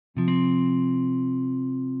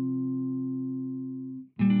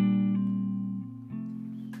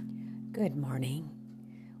Good morning.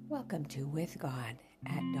 Welcome to With God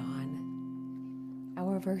at Dawn.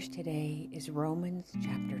 Our verse today is Romans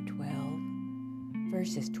chapter 12,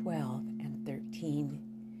 verses 12 and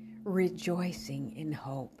 13. Rejoicing in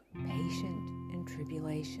hope, patient in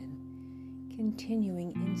tribulation,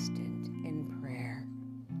 continuing instant in prayer,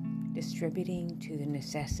 distributing to the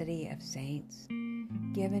necessity of saints,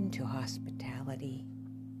 given to hospitality.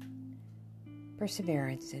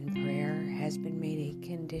 Perseverance in prayer has been made a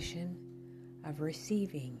condition of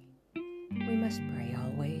receiving. We must pray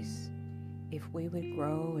always. If we would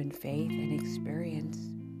grow in faith and experience,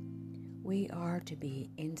 we are to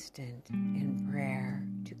be instant in prayer,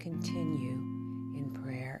 to continue in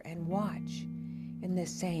prayer, and watch in the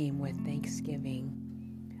same with thanksgiving.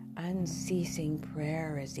 Unceasing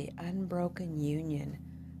prayer is the unbroken union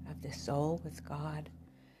of the soul with God,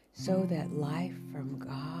 so that life from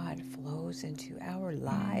God flows into our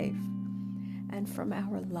life, and from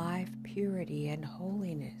our life purity and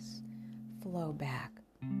holiness flow back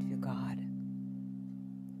to God.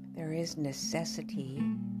 There is necessity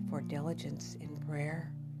for diligence in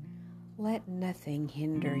prayer. Let nothing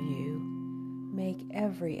hinder you. Make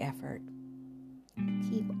every effort to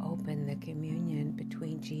keep open the communion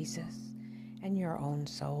between Jesus and your own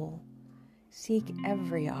soul. Seek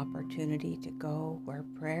every opportunity to go where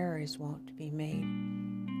prayer is wont to be made.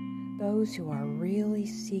 Those who are really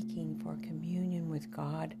seeking for communion with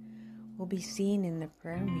God will be seen in the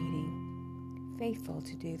prayer meeting, faithful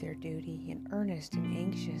to do their duty and earnest and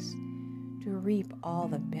anxious to reap all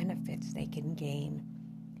the benefits they can gain.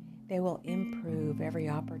 They will improve every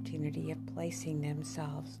opportunity of placing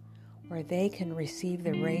themselves where they can receive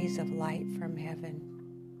the rays of light from heaven.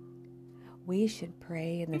 We should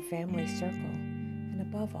pray in the family circle, and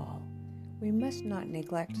above all, we must not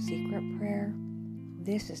neglect secret prayer.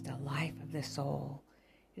 This is the life of the soul.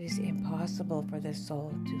 It is impossible for the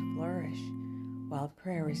soul to flourish while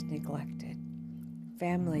prayer is neglected.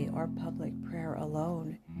 Family or public prayer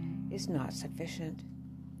alone is not sufficient.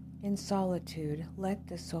 In solitude, let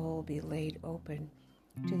the soul be laid open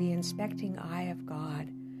to the inspecting eye of God.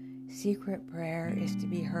 Secret prayer is to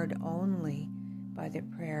be heard only by the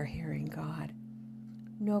prayer-hearing God.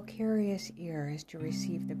 No curious ear is to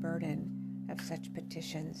receive the burden of such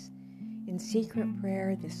petitions. In secret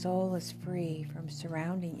prayer, the soul is free from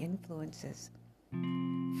surrounding influences,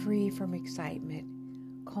 free from excitement.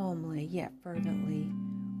 Calmly yet fervently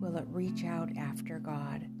will it reach out after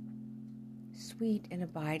God. Sweet and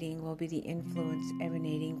abiding will be the influence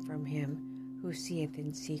emanating from Him who seeth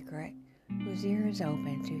in secret, whose ear is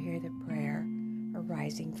open to hear the prayer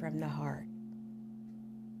arising from the heart.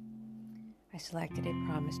 I selected a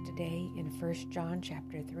promise today in 1 John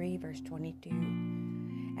chapter 3, verse 22.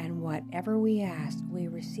 And whatever we ask, we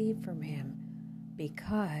receive from Him,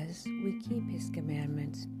 because we keep His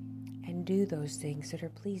commandments and do those things that are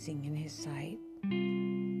pleasing in His sight.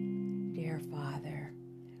 Dear Father,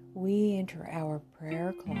 we enter our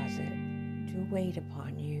prayer closet to wait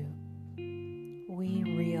upon You. We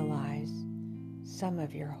realize some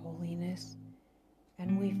of Your holiness,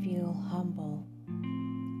 and we feel humble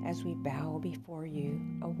as we bow before You,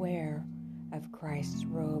 aware of Christ's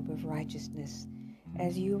robe of righteousness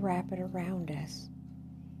as You wrap it around us,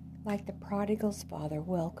 like the prodigal's father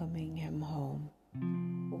welcoming him home.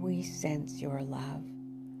 We sense Your love,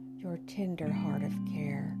 Your tender heart of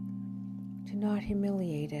care, to not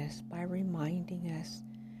humiliate us by reminding us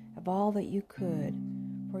of all that You could,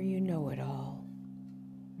 for You know it all.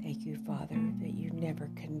 Thank You, Father, that You never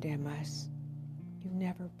condemn us. You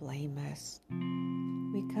never blame us.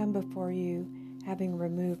 We come before You having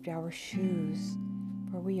removed our shoes,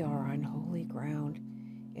 for we are on holy ground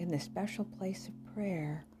in the special place of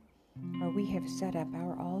prayer, where we have set up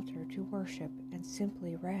our altar to worship and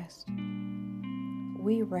simply rest.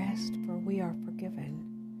 We rest, for we are forgiven.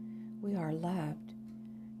 We are loved.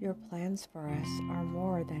 Your plans for us are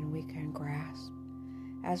more than we can grasp.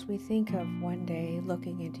 As we think of one day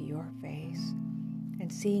looking into Your face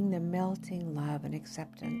and seeing the melting love and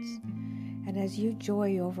acceptance, and as You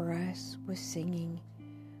joy over us with singing,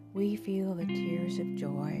 we feel the tears of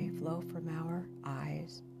joy flow from our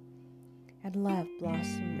eyes, and love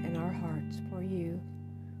blossom in our hearts for You,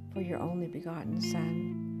 for Your only begotten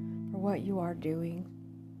Son, for what You are doing.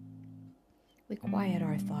 We quiet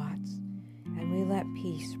our thoughts, and we let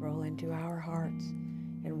peace roll into our hearts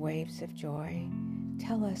in waves of joy.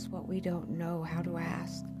 Tell us what we don't know how to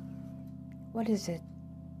ask. What is it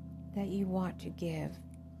that You want to give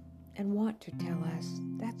and want to tell us?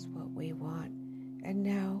 That's what we want. And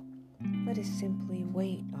now, let us simply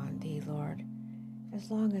wait on Thee, Lord,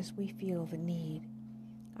 as long as we feel the need.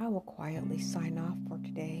 I will quietly sign off for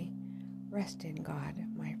today. Rest in God,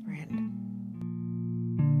 my friend.